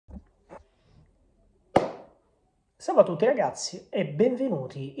Salve a tutti ragazzi e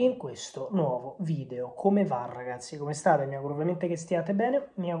benvenuti in questo nuovo video. Come va ragazzi? Come state? Mi auguro ovviamente che stiate bene,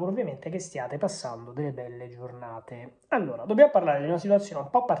 mi auguro ovviamente che stiate passando delle belle giornate. Allora, dobbiamo parlare di una situazione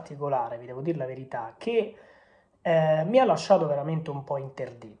un po' particolare, vi devo dire la verità, che mi ha lasciato veramente un po'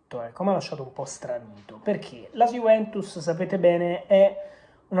 interdetto, ecco, mi ha lasciato un po' stranito, perché la Juventus, sapete bene, è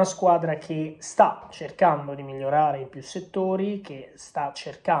una squadra che sta cercando di migliorare in più settori, che sta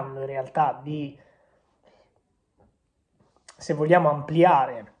cercando in realtà di, se vogliamo,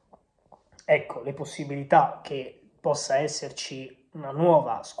 ampliare, ecco, le possibilità che possa esserci una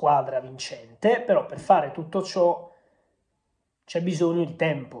nuova squadra vincente, però per fare tutto ciò c'è bisogno di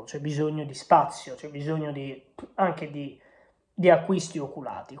tempo, c'è bisogno di spazio, c'è bisogno anche di acquisti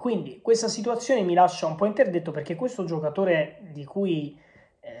oculati. Quindi questa situazione mi lascia un po' interdetto, perché questo giocatore di cui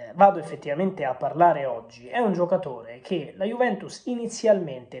vado effettivamente a parlare oggi è un giocatore che la Juventus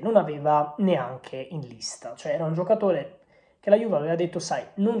inizialmente non aveva neanche in lista, cioè era un giocatore che la Juve aveva detto, sai,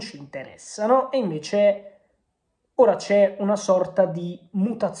 non ci interessano, e invece ora c'è una sorta di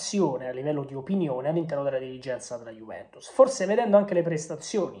mutazione a livello di opinione all'interno della dirigenza della Juventus, forse vedendo anche le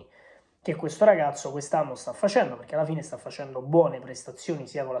prestazioni che questo ragazzo quest'anno sta facendo, perché alla fine sta facendo buone prestazioni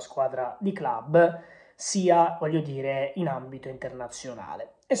sia con la squadra di club, sia, voglio dire, in ambito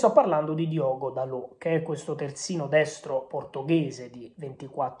internazionale. E sto parlando di Diogo Dalot, che è questo terzino destro portoghese di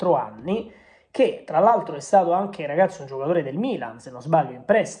 24 anni, che tra l'altro è stato anche, ragazzi, un giocatore del Milan, se non sbaglio, in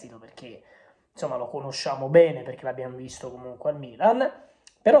prestito, perché insomma lo conosciamo bene perché l'abbiamo visto comunque al Milan.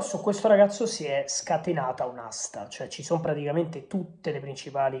 Però su questo ragazzo si è scatenata un'asta, cioè ci sono praticamente tutte le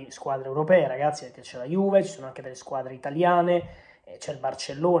principali squadre europee, ragazzi, perché c'è la Juve, ci sono anche delle squadre italiane, c'è il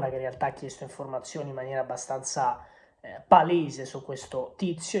Barcellona che in realtà ha chiesto informazioni in maniera abbastanza palese su questo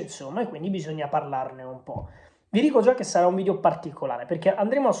tizio, insomma, e quindi bisogna parlarne un po'. Vi dico già che sarà un video particolare, perché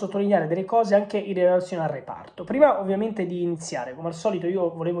andremo a sottolineare delle cose anche in relazione al reparto. Prima ovviamente di iniziare, come al solito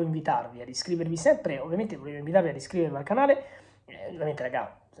io volevo invitarvi ad iscrivervi sempre, ovviamente volevo invitarvi ad iscrivervi al canale, ovviamente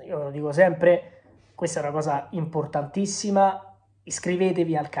raga, io ve lo dico sempre, questa è una cosa importantissima,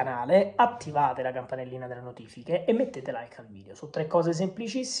 iscrivetevi al canale, attivate la campanellina delle notifiche e mettete like al video. Sono tre cose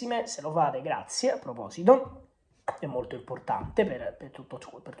semplicissime, se lo fate grazie, a proposito, è molto importante per tutto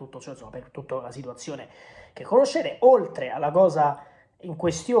ciò, insomma, per tutta la situazione che conoscete. Oltre alla cosa in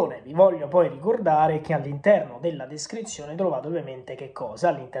questione, vi voglio poi ricordare che all'interno della descrizione trovate ovviamente che cosa?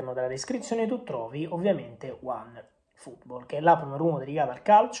 All'interno della descrizione tu trovi ovviamente One Football, che è l'app numero 1 dedicata al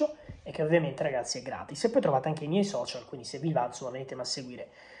calcio e che ovviamente, ragazzi, è gratis. E poi trovate anche i miei social, quindi se vi va, insomma, venitemi a seguire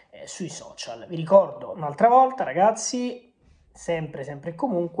sui social. Vi ricordo un'altra volta, ragazzi, sempre e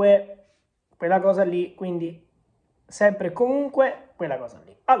comunque quella cosa lì, quindi sempre e comunque quella cosa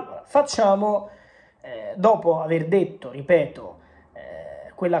lì. Allora, facciamo, dopo aver detto, ripeto,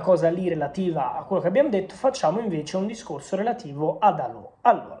 quella cosa lì relativa a quello che abbiamo detto, facciamo invece un discorso relativo ad Dalot.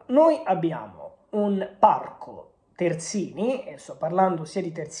 Allora, noi abbiamo un parco terzini, e sto parlando sia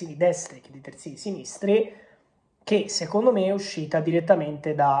di terzini destri che di terzini sinistri, che secondo me è uscita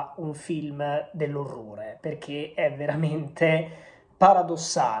direttamente da un film dell'orrore, perché è veramente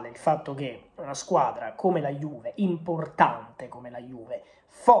paradossale il fatto che una squadra come la Juve, importante come la Juve,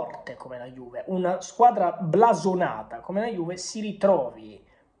 forte come la Juve, una squadra blasonata come la Juve, si ritrovi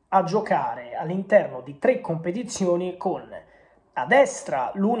a giocare all'interno di 3 competizioni con a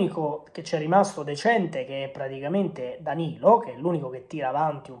destra l'unico che c'è rimasto decente, che è praticamente Danilo, che è l'unico che tira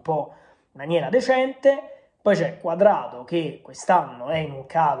avanti un po' in maniera decente. Poi c'è Quadrato, che quest'anno è in un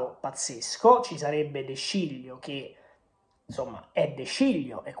calo pazzesco, ci sarebbe De Sciglio che insomma è De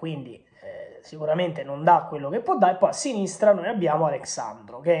Sciglio e quindi sicuramente non dà quello che può dare. E poi a sinistra noi abbiamo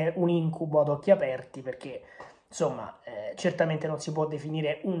Alexandro, che è un incubo ad occhi aperti, perché insomma certamente non si può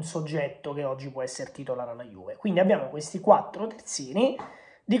definire un soggetto che oggi può essere titolare alla Juve. Quindi abbiamo questi 4 terzini,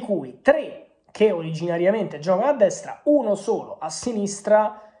 di cui 3 che originariamente giocano a destra, uno solo a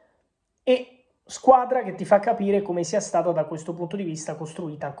sinistra, e squadra che ti fa capire come sia stata da questo punto di vista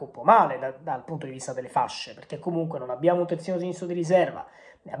costruita anche un po' male dal punto di vista delle fasce, perché comunque non abbiamo un terzino sinistro di riserva,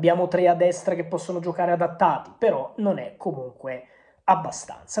 ne abbiamo 3 a destra che possono giocare adattati, però non è comunque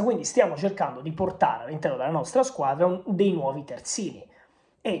abbastanza. Quindi stiamo cercando di portare all'interno della nostra squadra dei nuovi terzini,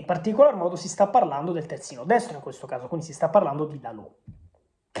 e in particolar modo si sta parlando del terzino destro in questo caso, quindi si sta parlando di Dalot.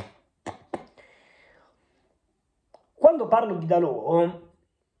 Quando parlo di Dalot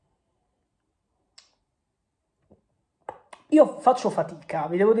io faccio fatica,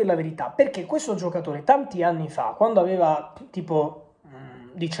 vi devo dire la verità, perché questo giocatore tanti anni fa, quando aveva tipo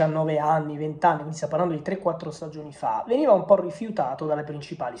 19 anni, 20 anni, quindi stiamo parlando di 3-4 stagioni fa, veniva un po' rifiutato dalle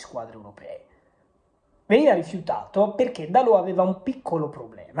principali squadre europee. veniva rifiutato perché Dalò aveva un piccolo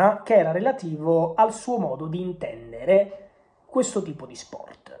problema che era relativo al suo modo di intendere questo tipo di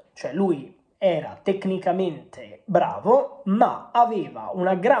sport. Cioè lui era tecnicamente bravo, ma aveva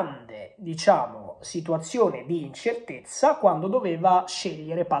una grande, diciamo, situazione di incertezza quando doveva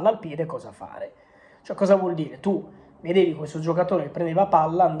scegliere palla al piede cosa fare. Cioè cosa vuol dire? Tu vedevi questo giocatore che prendeva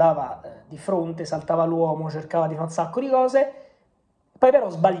palla, andava di fronte, saltava l'uomo, cercava di fare un sacco di cose, poi però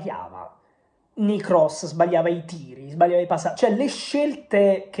sbagliava nei cross, sbagliava i tiri, sbagliava i passaggi, cioè le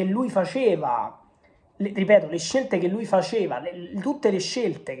scelte che lui faceva, ripeto, le scelte che lui faceva, tutte le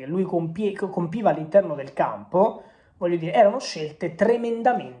scelte che lui compiva all'interno del campo, voglio dire, erano scelte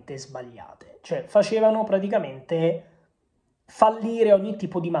tremendamente sbagliate, cioè facevano praticamente fallire ogni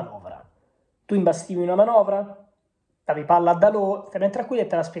tipo di manovra. Tu imbastivi una manovra, davi palla a Dalò, te metti tranquillo e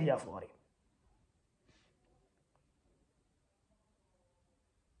te la spediva fuori.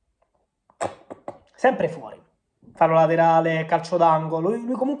 Sempre fuori. Fallo laterale, calcio d'angolo,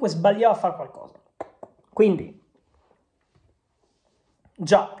 lui comunque sbagliava a fare qualcosa. Quindi,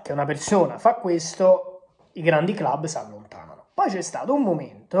 già che una persona fa questo, i grandi club si allontanano. Poi c'è stato un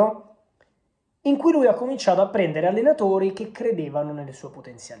momento in cui lui ha cominciato a prendere allenatori che credevano nelle sue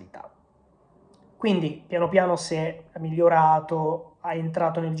potenzialità. Quindi piano piano si è migliorato, è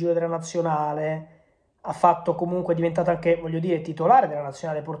entrato nel giro della nazionale, ha fatto comunque, è diventato anche, voglio dire, titolare della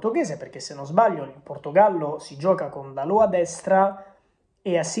nazionale portoghese, perché se non sbaglio in Portogallo si gioca con Dalò a destra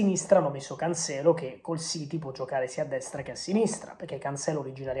e a sinistra hanno messo Cancelo, che col City può giocare sia a destra che a sinistra, perché Cancelo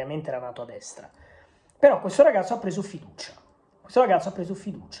originariamente era nato a destra. Però questo ragazzo ha preso fiducia,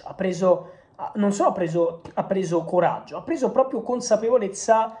 non solo ha preso coraggio, ha preso proprio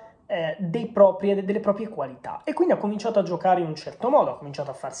consapevolezza delle proprie qualità e quindi ha cominciato a giocare in un certo modo, ha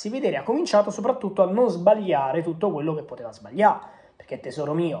cominciato a farsi vedere, ha cominciato soprattutto a non sbagliare tutto quello che poteva sbagliare, perché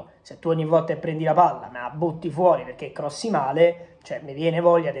tesoro mio, se tu ogni volta prendi la palla me la butti fuori perché crossi male, cioè mi viene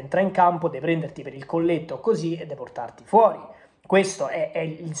voglia di entrare in campo, di prenderti per il colletto così e di portarti fuori. Questo è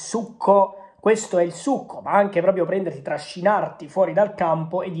il succo. Questo è il succo, ma anche proprio prenderti, trascinarti fuori dal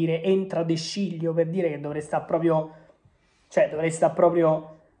campo e dire entra De Sciglio, per dire che dovrei stare proprio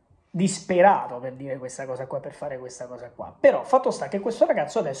disperato per dire questa cosa qua, per fare questa cosa qua. Però fatto sta che questo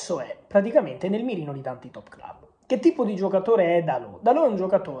ragazzo adesso è praticamente nel mirino di tanti top club. Che tipo di giocatore è Dalò? Dalò è un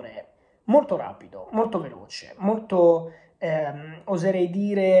giocatore molto rapido, molto veloce, molto, oserei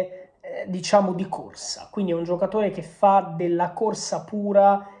dire, diciamo di corsa. Quindi è un giocatore che fa della corsa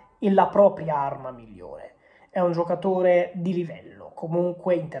pura la propria arma migliore. È un giocatore di livello,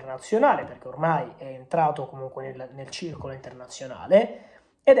 comunque internazionale, perché ormai è entrato comunque nel circolo internazionale,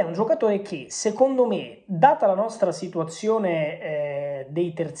 ed è un giocatore che, secondo me, data la nostra situazione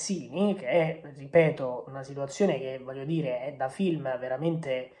dei terzini, che è, ripeto, una situazione che, voglio dire, è da film,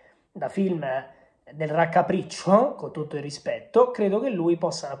 veramente da film del raccapriccio, con tutto il rispetto, credo che lui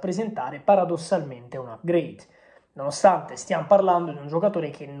possa rappresentare paradossalmente un upgrade. Nonostante stiamo parlando di un giocatore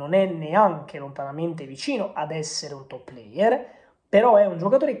che non è neanche lontanamente vicino ad essere un top player, però è un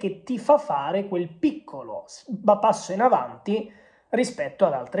giocatore che ti fa fare quel piccolo passo in avanti rispetto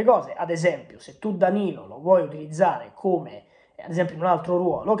ad altre cose. Ad esempio, se tu Danilo lo vuoi utilizzare come, ad esempio, in un altro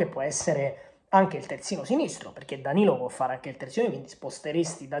ruolo, che può essere anche il terzino sinistro, perché Danilo può fare anche il terzino, quindi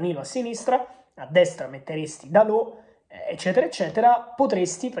sposteresti Danilo a sinistra, a destra metteresti Dalò, eccetera, eccetera,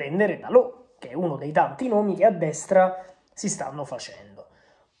 potresti prendere Dalò, che è uno dei tanti nomi che a destra si stanno facendo.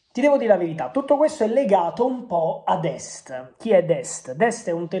 Ti devo dire la verità, tutto questo è legato un po' a Dest. Chi è Dest? Dest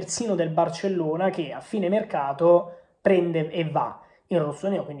è un terzino del Barcellona che a fine mercato prende e va in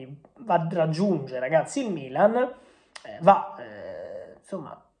rossonero, quindi va a raggiungere, ragazzi, il Milan, va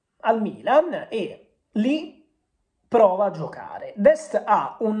insomma al Milan e lì prova a giocare. Dest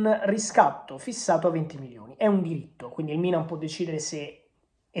ha un riscatto fissato a 20 milioni, è un diritto, quindi il Milan può decidere se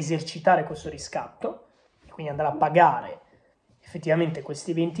esercitare questo riscatto, quindi andare a pagare effettivamente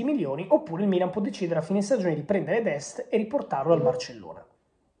questi 20 milioni, oppure il Milan può decidere a fine stagione di prendere Dest e riportarlo al Barcellona.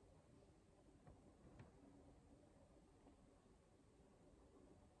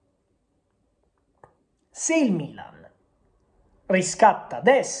 Se il Milan riscatta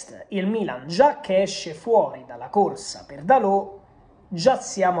Dest, il Milan già che esce fuori dalla corsa per Dalò, già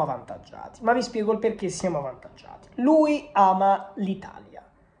siamo avvantaggiati. Ma vi spiego il perché siamo avvantaggiati. Lui ama l'Italia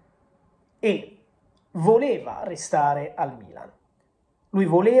e voleva restare al Milan. Lui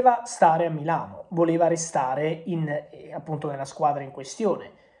voleva stare a Milano, voleva restare appunto nella squadra in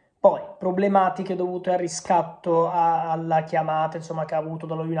questione. Poi, problematiche dovute al riscatto, alla chiamata, insomma, che ha avuto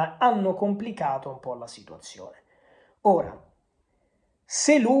dallo United, hanno complicato un po' la situazione. Ora,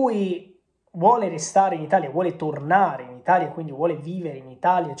 se lui vuole restare in Italia, vuole tornare in Italia, quindi vuole vivere in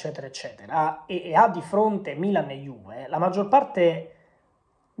Italia, eccetera, eccetera, e ha di fronte Milan e Juve, la maggior parte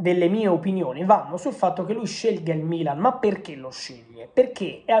delle mie opinioni vanno sul fatto che lui scelga il Milan. Ma perché lo sceglie?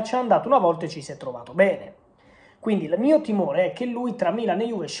 Perché ci è andato una volta e ci si è trovato bene. Quindi il mio timore è che lui tra Milan e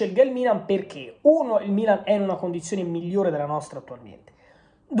Juve scelga il Milan perché, uno, il Milan è in una condizione migliore della nostra attualmente,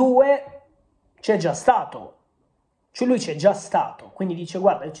 due, c'è già stato, cioè lui c'è già stato, quindi dice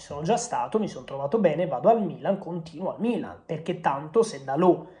guarda io ci sono già stato, mi sono trovato bene, vado al Milan, continuo al Milan, perché tanto se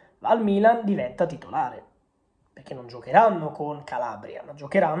Dalot va al Milan diventa titolare, perché non giocheranno con Calabria, ma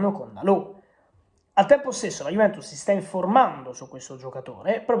giocheranno con Dalot. Al tempo stesso la Juventus si sta informando su questo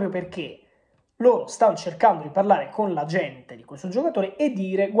giocatore proprio perché loro stanno cercando di parlare con la gente di questo giocatore e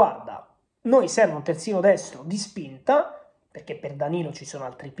dire guarda, noi serve un terzino destro di spinta, perché per Danilo ci sono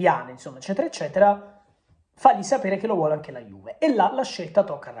altri piani, insomma, eccetera, eccetera, fagli sapere che lo vuole anche la Juve. E là la scelta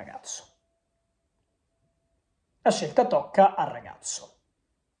tocca al ragazzo. La scelta tocca al ragazzo.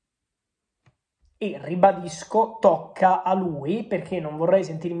 E ribadisco, tocca a lui, perché non vorrei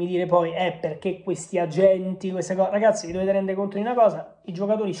sentirmi dire poi perché questi agenti, queste cose. Ragazzi, vi dovete rendere conto di una cosa, i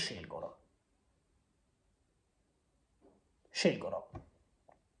giocatori scelgono.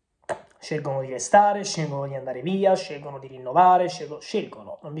 Scelgono di restare, scelgono di andare via, scelgono di rinnovare,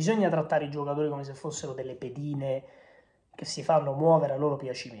 scelgono. Non bisogna trattare i giocatori come se fossero delle pedine che si fanno muovere a loro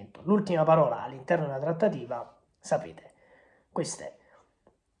piacimento. L'ultima parola all'interno della trattativa, sapete, questa è.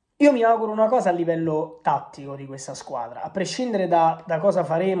 Io mi auguro una cosa a livello tattico di questa squadra, a prescindere da cosa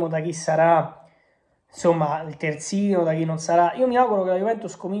faremo, da chi sarà, insomma, il terzino, da chi non sarà. Io mi auguro che la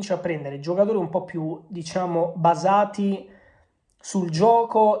Juventus cominci a prendere giocatori un po' più, diciamo, basati sul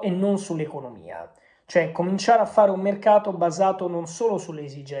gioco e non sull'economia. Cioè, cominciare a fare un mercato basato non solo sulle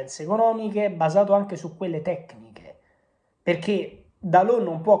esigenze economiche, basato anche su quelle tecniche. Perché Dalot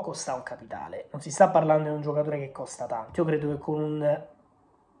non può costare un capitale, non si sta parlando di un giocatore che costa tanto. Io credo che con una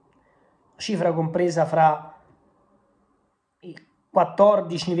cifra compresa fra i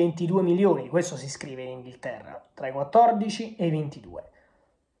 14 e i 22 milioni, questo si scrive in Inghilterra, tra i 14 e i 22,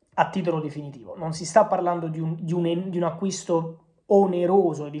 a titolo definitivo. Non si sta parlando di un acquisto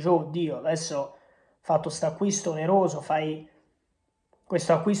oneroso, dicevo, oddio, adesso fatto questo acquisto oneroso, fai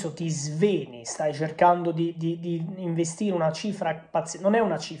questo acquisto, ti sveni, stai cercando di investire una cifra pazzesca, non è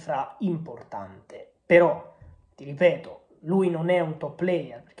una cifra importante, però, ti ripeto, lui non è un top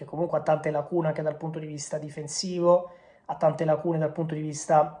player, perché comunque ha tante lacune anche dal punto di vista difensivo, ha tante lacune dal punto di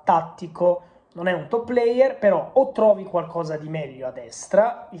vista tattico, non è un top player, però o trovi qualcosa di meglio a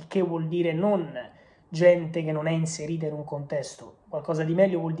destra, il che vuol dire non gente che non è inserita in un contesto, qualcosa di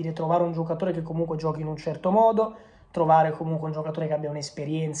meglio vuol dire trovare un giocatore che comunque giochi in un certo modo, trovare comunque un giocatore che abbia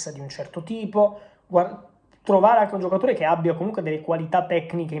un'esperienza di un certo tipo, trovare anche un giocatore che abbia comunque delle qualità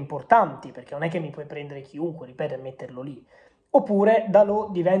tecniche importanti, perché non è che mi puoi prendere chiunque, ripeto, e metterlo lì. Oppure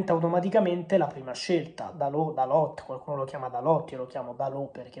Dalot diventa automaticamente la prima scelta. Dalot, qualcuno lo chiama Dalot, io lo chiamo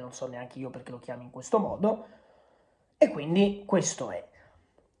Dalot perché non so neanche io perché lo chiami in questo modo, e quindi questo è.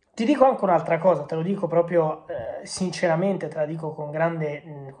 Ti dico anche un'altra cosa, te lo dico proprio sinceramente, te la dico con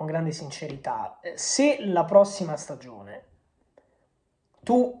grande sincerità. Se la prossima stagione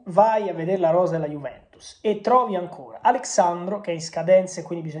tu vai a vedere la rosa della Juventus e trovi ancora Alexandro che è in scadenza e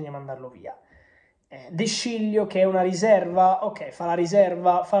quindi bisogna mandarlo via, De Sciglio che è una riserva, ok, fa la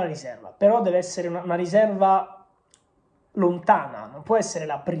riserva, però deve essere una riserva lontana, non può essere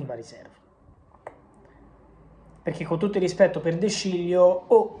la prima riserva. Perché con tutto il rispetto per De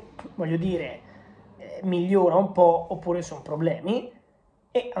Sciglio, voglio dire, migliora un po', oppure sono problemi.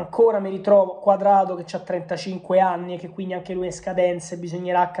 E ancora mi ritrovo Quadrado che ha 35 anni e che quindi anche lui è in scadenza e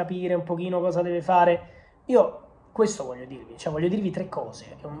bisognerà capire un pochino cosa deve fare. Io questo voglio dirvi, cioè voglio dirvi tre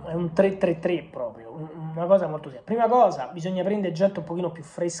cose, è un 3-3-3 proprio, una cosa molto seria. Prima cosa, bisogna prendere gente un pochino più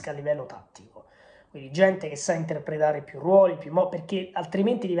fresca a livello tattico, quindi gente che sa interpretare più ruoli, perché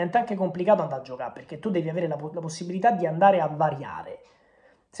altrimenti diventa anche complicato andare a giocare, perché tu devi avere la possibilità di andare a variare.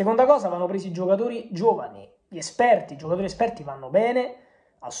 Seconda cosa, vanno presi giocatori giovani, i giocatori esperti vanno bene,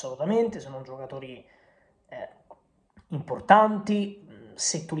 assolutamente, sono giocatori importanti.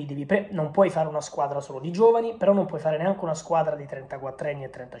 Se tu li devi non puoi fare una squadra solo di giovani, però non puoi fare neanche una squadra di 34 anni e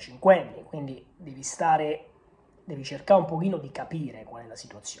 35 anni, quindi devi cercare un pochino di capire qual è la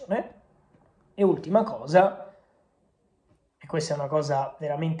situazione. E ultima cosa, e questa è una cosa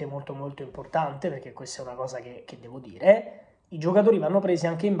veramente molto molto importante, perché questa è una cosa che devo dire, i giocatori vanno presi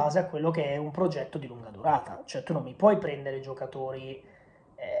anche in base a quello che è un progetto di lunga durata, cioè tu non mi puoi prendere giocatori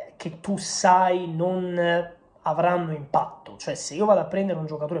che tu sai non avranno impatto, cioè se io vado a prendere un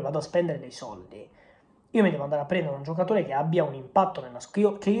giocatore e vado a spendere dei soldi, io mi devo andare a prendere un giocatore che abbia un impatto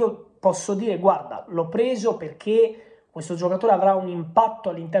che io posso dire guarda, l'ho preso perché questo giocatore avrà un impatto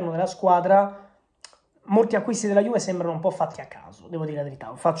all'interno della squadra. Molti acquisti della Juve sembrano un po' fatti a caso, devo dire la verità,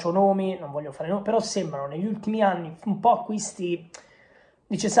 non faccio nomi, non voglio fare nomi, però sembrano negli ultimi anni un po' acquisti,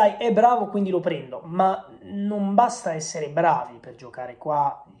 dice sai è bravo quindi lo prendo, ma non basta essere bravi per giocare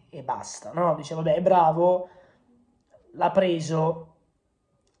qua e basta, no? Dice vabbè è bravo, l'ha preso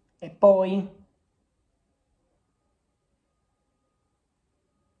e poi...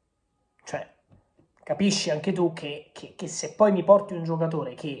 Cioè, capisci anche tu che se poi mi porti un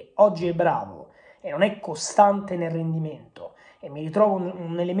giocatore che oggi è bravo e non è costante nel rendimento e mi ritrovo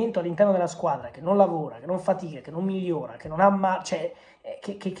un elemento all'interno della squadra che non lavora, che non fatica, che non migliora, che non ha cioè,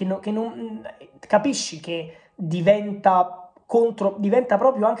 che non capisci che diventa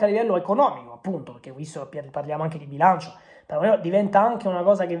proprio anche a livello economico, appunto, perché visto che parliamo anche di bilancio, però diventa anche una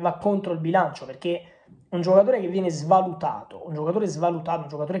cosa che va contro il bilancio, perché un giocatore che viene svalutato, un giocatore svalutato, un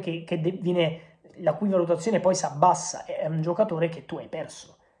giocatore la cui valutazione poi si abbassa, è un giocatore che tu hai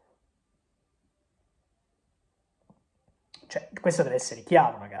perso. Cioè, questo deve essere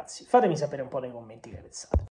chiaro, ragazzi. Fatemi sapere un po' nei commenti che pensate.